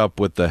catch up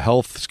with the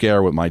health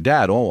scare with my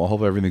dad." Oh, I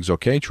hope everything's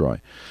okay,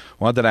 Troy.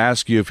 Wanted to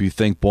ask you if you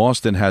think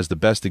Boston has the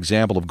best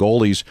example of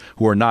goalies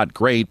who are not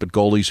great, but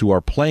goalies who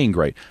are playing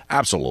great.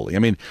 Absolutely. I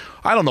mean,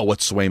 I don't know what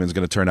Swayman's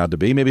going to turn out to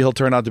be. Maybe he'll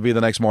turn out to be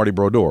the next Marty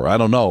Brodeur. I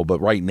don't know, but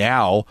right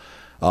now,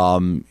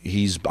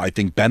 he's, I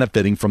think,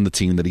 benefiting from the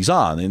team that he's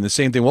on. And the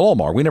same thing with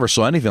Ullmark. We never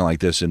saw anything like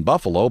this in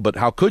Buffalo, but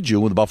how could you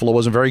when Buffalo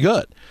wasn't very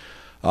good?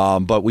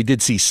 But we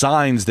did see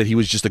signs that he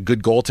was just a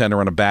good goaltender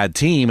on a bad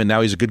team, and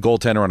now he's a good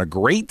goaltender on a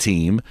great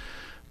team.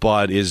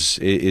 But is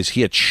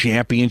he a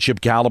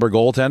championship caliber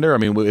goaltender? I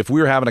mean, if we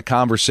were having a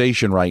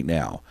conversation right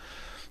now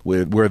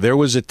where there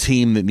was a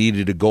team that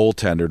needed a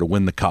goaltender to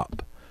win the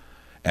cup,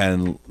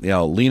 and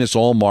Linus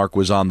Ullmark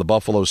was on the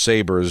Buffalo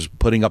Sabres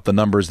putting up the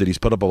numbers that he's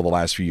put up over the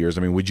last few years,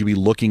 I mean, would you be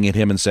looking at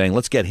him and saying,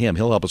 let's get him,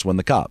 he'll help us win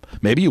the cup?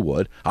 Maybe you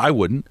would. I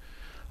wouldn't.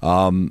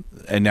 And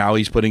now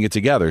he's putting it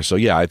together. So,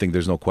 yeah, I think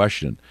there's no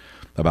question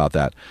about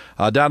that.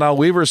 Donnell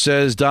Weaver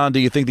says, Don, do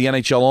you think the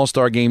NHL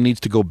All-Star Game needs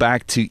to go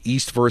back to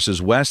East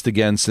versus West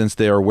again, since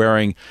they are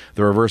wearing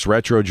the reverse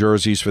retro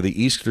jerseys for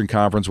the Eastern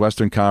Conference,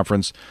 Western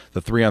Conference?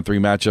 The 3-on-3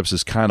 matchups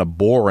is kind of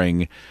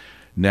boring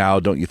now,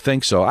 don't you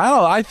think so?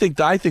 I think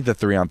the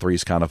 3-on-3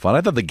 is kind of fun.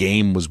 I thought the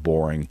game was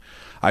boring.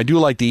 I do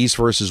like the East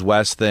versus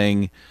West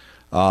thing.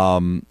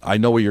 I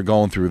know what you're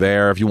going through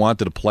there. If you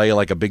wanted to play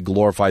like a big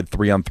glorified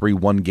 3-on-3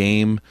 one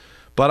game,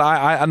 but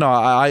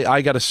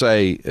I got to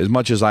say, as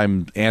much as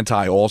I'm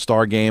anti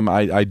All-Star Game,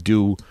 I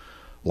do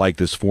like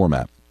this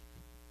format.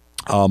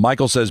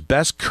 Michael says,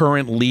 best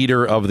current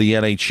leader of the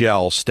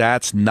NHL,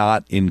 stats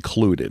not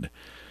included.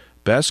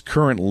 Best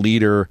current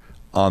leader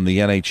on the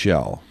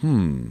NHL.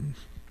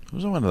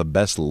 Who's one of the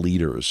best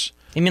leaders?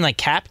 You mean like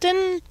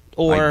captain?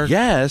 Or I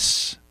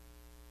guess.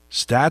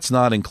 Stats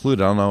not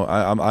included. I don't know.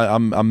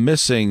 I'm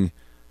missing.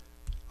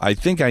 I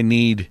think I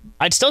need.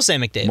 I'd still say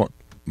McDavid.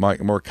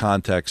 More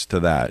context to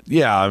that.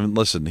 Yeah, I mean,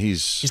 listen,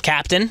 he's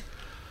captain.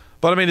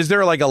 But I mean, is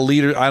there like a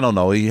leader? I don't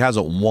know. He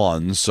hasn't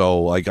won,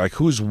 so like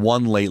who's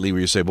won lately?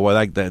 Where you say, boy,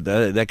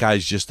 that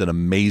guy's just an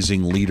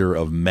amazing leader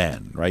of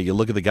men, right? You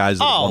look at the guys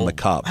that won the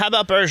cup. How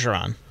about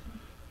Bergeron?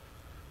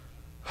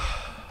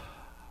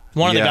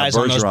 One of the guys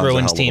on those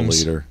Bruins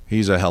teams.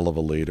 He's a hell of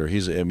a leader.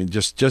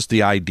 Just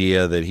the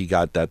idea that he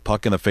got that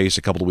puck in the face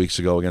a couple of weeks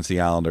ago against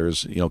the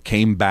Islanders,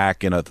 came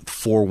back in a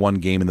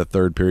 4-1 game in the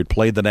third period,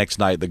 played the next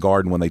night at the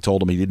Garden when they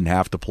told him he didn't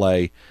have to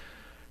play.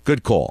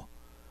 Good call.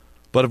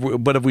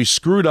 But if we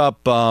screwed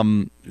up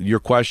your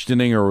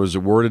questioning or was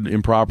it worded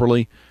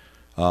improperly,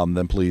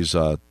 then please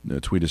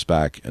tweet us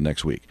back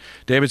next week.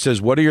 David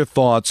says, what are your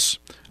thoughts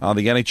on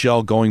the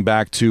NHL going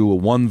back to a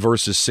 1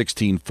 versus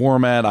 16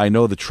 format? I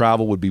know the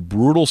travel would be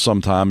brutal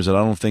sometimes, and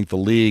I don't think the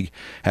league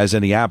has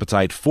any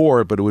appetite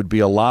for it, but it would be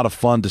a lot of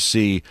fun to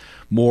see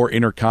more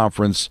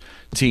interconference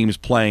teams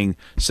playing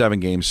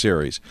 7-game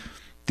series.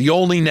 The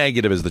only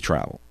negative is the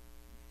travel.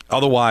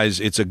 Otherwise,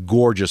 it's a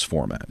gorgeous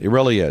format. It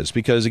really is.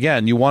 Because,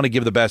 again, you want to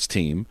give the best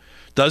team.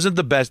 Doesn't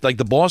the best, like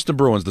the Boston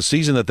Bruins, the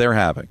season that they're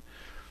having,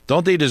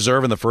 don't they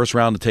deserve in the first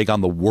round to take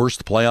on the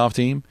worst playoff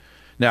team?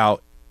 Now,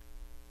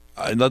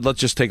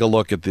 let's just take a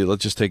look at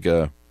let's just take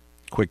a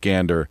quick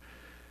gander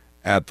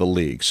at the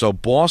league. So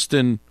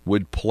Boston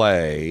would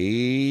play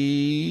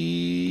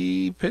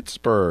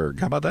Pittsburgh.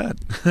 How about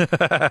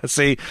that?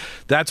 See,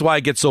 that's why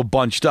it gets so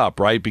bunched up,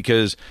 right?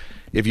 Because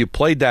if you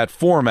played that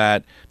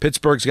format,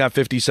 Pittsburgh's got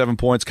 57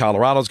 points,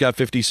 Colorado's got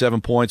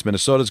 57 points,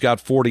 Minnesota's got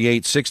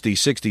 48, 60,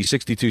 60,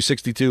 62,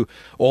 62,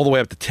 all the way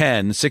up to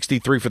 10,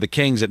 63 for the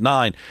Kings at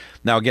 9.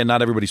 Now, again,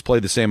 not everybody's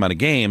played the same amount of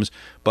games,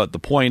 but the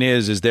point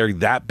is there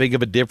that big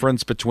of a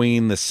difference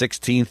between the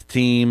 16th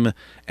team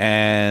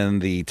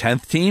and the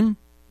 10th team?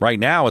 Right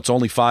now, it's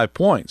only 5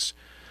 points.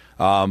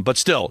 But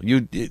still,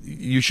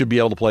 you should be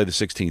able to play the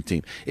 16th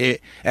team.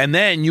 And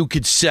then you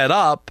could set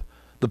up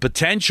the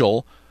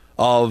potential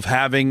of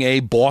having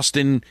a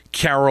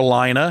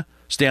Boston-Carolina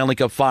Stanley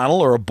Cup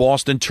final or a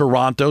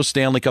Boston-Toronto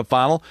Stanley Cup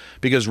final.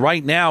 Because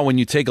right now, when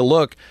you take a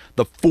look,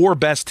 the 4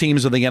 best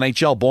teams of the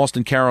NHL,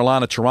 Boston,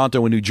 Carolina,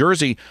 Toronto, and New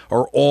Jersey,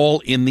 are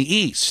all in the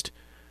East.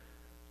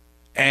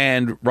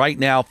 And right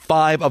now,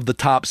 5 of the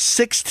top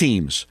 6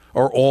 teams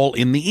are all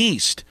in the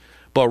East.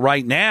 But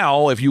right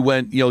now, if you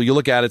went, you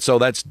look at it, so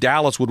that's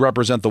Dallas would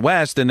represent the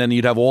West, and then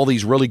you'd have all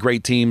these really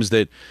great teams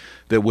that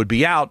would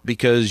be out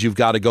because you've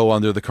got to go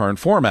under the current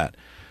format.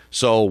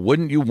 So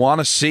wouldn't you want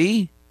to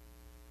see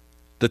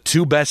the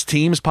 2 best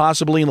teams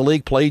possibly in the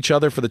league play each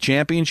other for the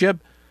championship?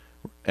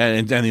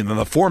 And in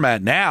the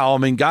format now, I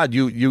mean, God,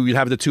 you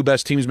have the 2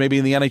 best teams maybe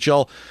in the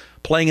NHL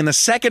playing in the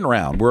second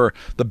round, where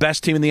the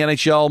best team in the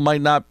NHL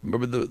might not,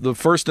 the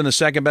first and the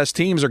second best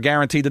teams are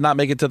guaranteed to not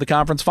make it to the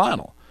conference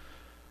final.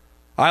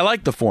 I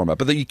like the format,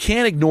 but you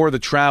can't ignore the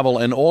travel,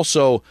 and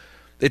also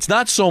it's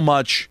not so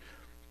much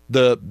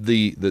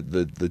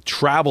the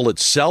travel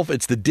itself,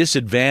 it's the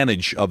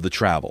disadvantage of the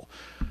travel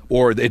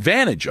or the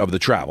advantage of the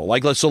travel.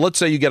 Like let's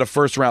say you get a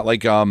first round,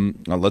 like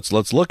let's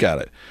look at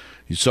it.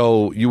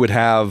 So you would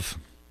have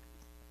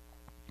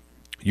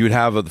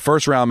a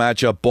first round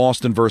matchup,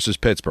 Boston versus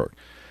Pittsburgh.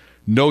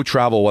 No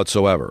travel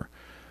whatsoever.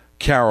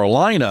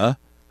 Carolina,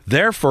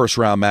 their first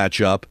round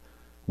matchup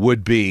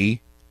would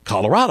be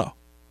Colorado.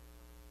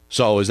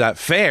 So is that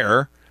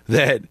fair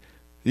that,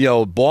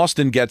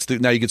 Boston gets to –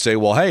 now you could say,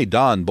 well, hey,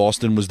 Don,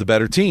 Boston was the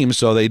better team,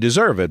 so they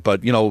deserve it.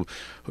 But,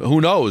 who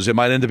knows? It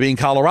might end up being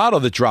Colorado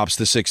that drops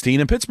to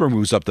 16 and Pittsburgh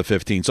moves up to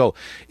 15. So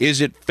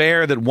is it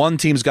fair that one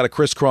team's got to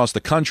crisscross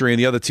the country and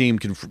the other team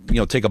can,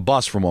 take a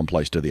bus from one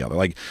place to the other?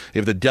 Like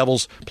if the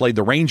Devils played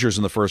the Rangers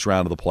in the first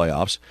round of the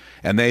playoffs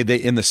and they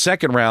in the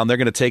second round they're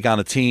going to take on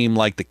a team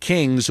like the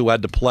Kings who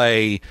had to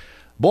play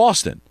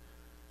Boston.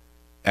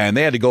 And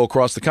they had to go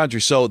across the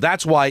country. So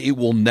that's why it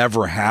will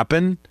never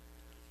happen.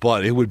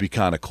 But it would be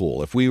kind of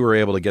cool if we were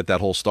able to get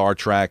that whole Star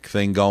Trek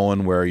thing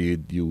going where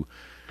you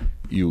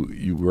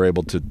were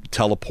able to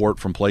teleport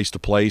from place to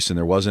place and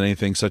there wasn't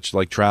anything such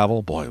like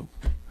travel. Boy,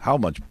 how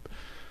much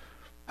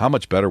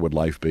better would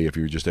life be if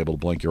you were just able to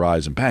blink your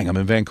eyes and bang, I'm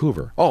in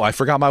Vancouver. Oh, I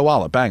forgot my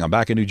wallet. Bang, I'm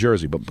back in New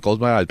Jersey. But close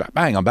my eyes.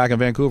 Bang, I'm back in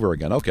Vancouver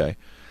again. Okay.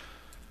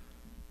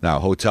 Now,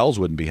 hotels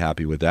wouldn't be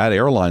happy with that.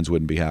 Airlines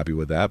wouldn't be happy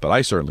with that. But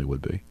I certainly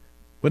would be.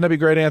 Wouldn't that be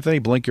great, Anthony?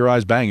 Blink your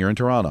eyes, bang, you're in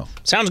Toronto.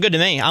 Sounds good to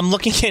me. I'm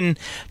looking in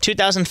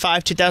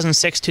 2005,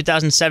 2006,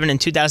 2007,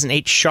 and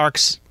 2008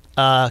 Sharks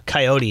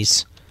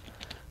Coyotes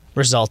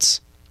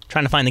results.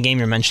 Trying to find the game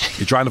you're mentioning.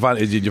 You're trying to find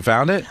it? Did you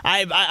found it?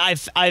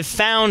 I've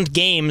found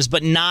games,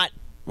 but not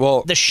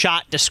the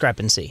shot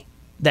discrepancy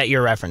that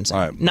you're referencing.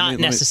 Right, not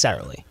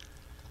necessarily.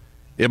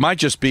 It might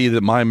just be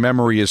that my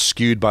memory is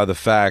skewed by the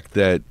fact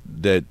that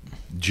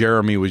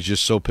Jeremy was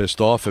just so pissed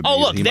off at me. Oh,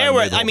 look,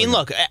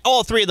 look,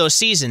 all 3 of those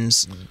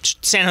seasons,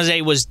 San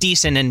Jose was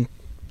decent and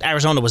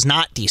Arizona was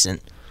not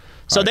decent.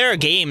 So there are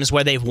games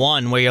where they've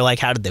won where you're like,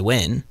 how did they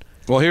win?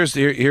 Well, here's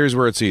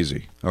where it's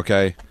easy,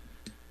 okay?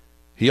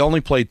 He only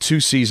played 2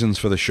 seasons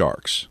for the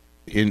Sharks.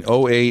 in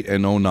 08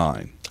 and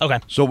 09. Okay.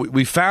 So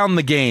we found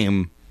the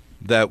game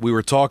that we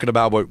were talking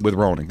about with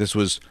Roenick. This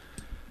was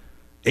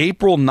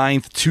April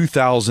 9th,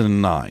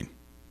 2009.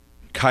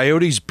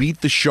 Coyotes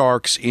beat the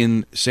Sharks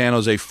in San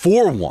Jose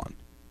 4-1.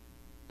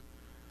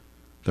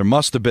 There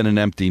must have been an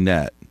empty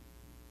net.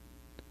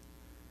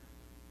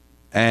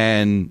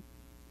 And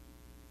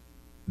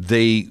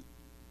the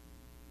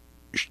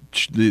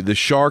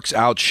Sharks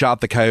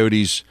outshot the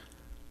Coyotes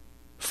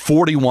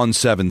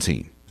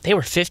 41-17. They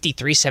were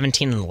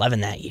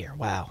 53-17-11 that year.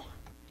 Wow.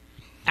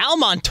 Al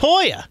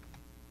Montoya.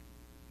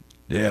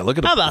 Yeah, look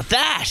at How about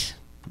that?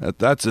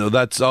 That's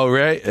all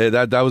right.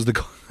 That was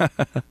the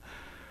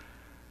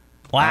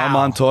Wow. Al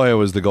Montoya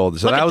was the goal.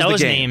 So Look that at was those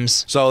the game.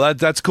 names. So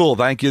that's cool.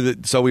 Thank you.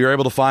 So we were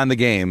able to find the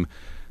game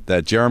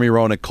that Jeremy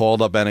Roenick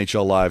called up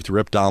NHL Live to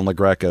rip Don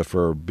LaGreca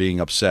for being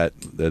upset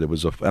that it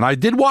was and I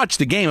did watch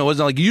the game. It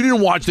wasn't like you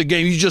didn't watch the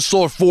game. You just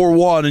saw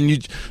 4-1 and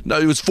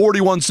it was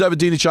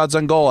 41-17 shots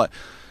on goal.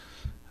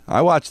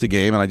 I watched the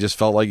game and I just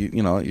felt like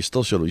you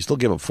still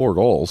gave up 4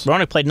 goals.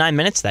 Roenick played 9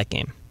 minutes that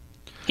game.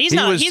 He's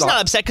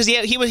not upset because he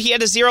had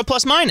a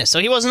 0+-, so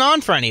he wasn't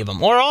on for any of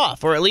them or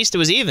off, or at least it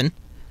was even.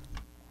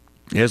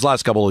 His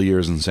last couple of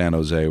years in San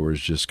Jose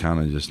was just kind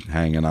of just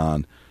hanging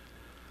on.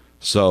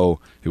 So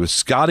it was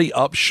Scotty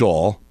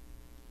Upshaw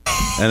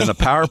and then a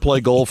power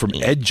play goal from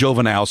Ed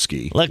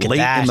Jovanowski Look at late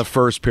that. in the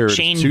first period.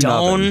 Shane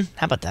Doan.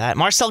 How about that?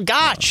 Marcel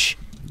Gotch.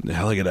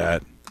 Yeah, look at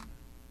that.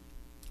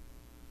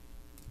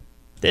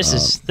 This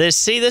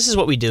is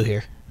what we do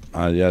here.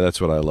 Yeah,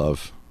 that's what I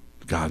love.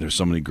 God, there's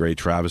so many great.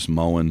 Travis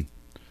Moen.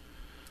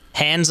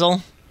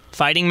 Hansel,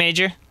 fighting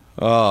major.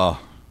 Oh.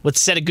 With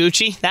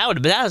Setaguchi. That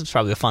was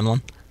probably a fun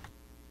one.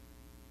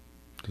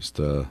 Just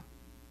oh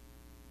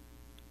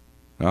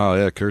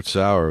yeah, Kurt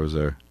Sauer was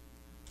there.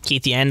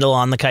 Keith Yandel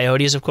on the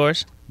Coyotes, of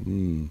course.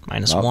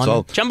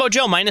 -1. Jumbo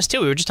Joe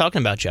 -2. We were just talking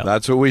about Joe.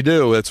 That's what we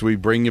do. We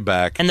bring you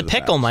back. And the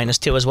Pickle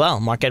 -2 as well.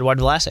 Mark-Edouard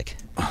Vlasic.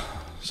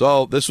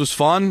 So this was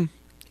fun.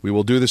 We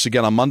will do this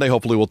again on Monday.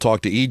 Hopefully we'll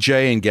talk to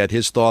EJ and get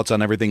his thoughts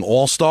on everything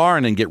All-Star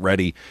and then get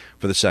ready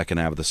for the second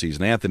half of the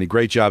season. Anthony,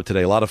 great job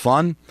today. A lot of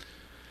fun.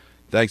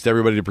 Thanks to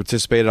everybody who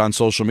participated on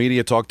social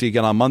media. Talk to you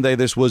again on Monday.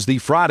 This was the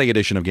Friday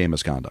edition of Game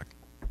Misconduct.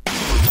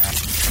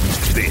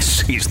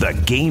 This is the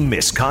Game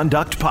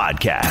Misconduct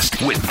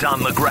Podcast with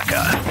Don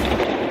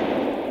LaGreca.